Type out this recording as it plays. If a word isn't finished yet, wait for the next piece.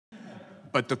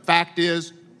But the fact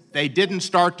is, they didn't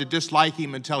start to dislike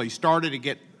him until he started to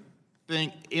get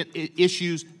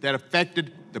issues that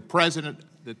affected the president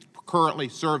that currently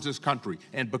serves this country.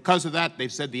 And because of that,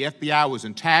 they've said the FBI was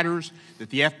in tatters, that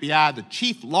the FBI, the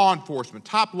chief law enforcement,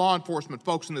 top law enforcement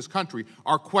folks in this country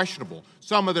are questionable.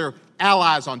 Some of their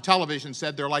allies on television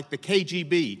said they're like the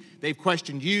KGB. They've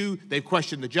questioned you, they've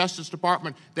questioned the Justice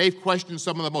Department, they've questioned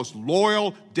some of the most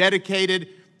loyal, dedicated,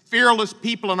 fearless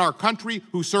people in our country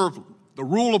who serve the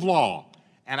rule of law.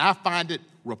 And I find it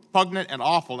repugnant and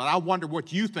awful, and I wonder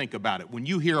what you think about it when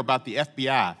you hear about the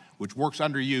FBI, which works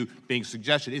under you, being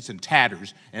suggested it's in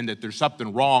tatters and that there's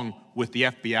something wrong with the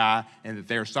FBI and that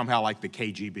they're somehow like the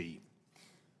KGB.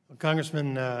 Well,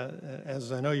 Congressman,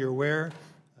 as I know you're aware,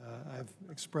 I've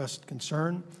expressed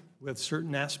concern with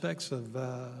certain aspects of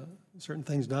certain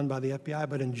things done by the FBI,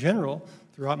 but in general,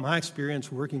 throughout my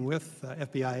experience working with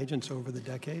FBI agents over the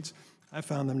decades, I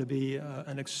found them to be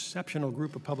an exceptional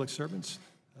group of public servants,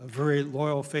 very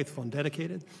loyal, faithful, and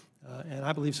dedicated. And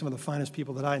I believe some of the finest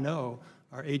people that I know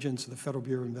are agents of the Federal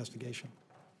Bureau of Investigation.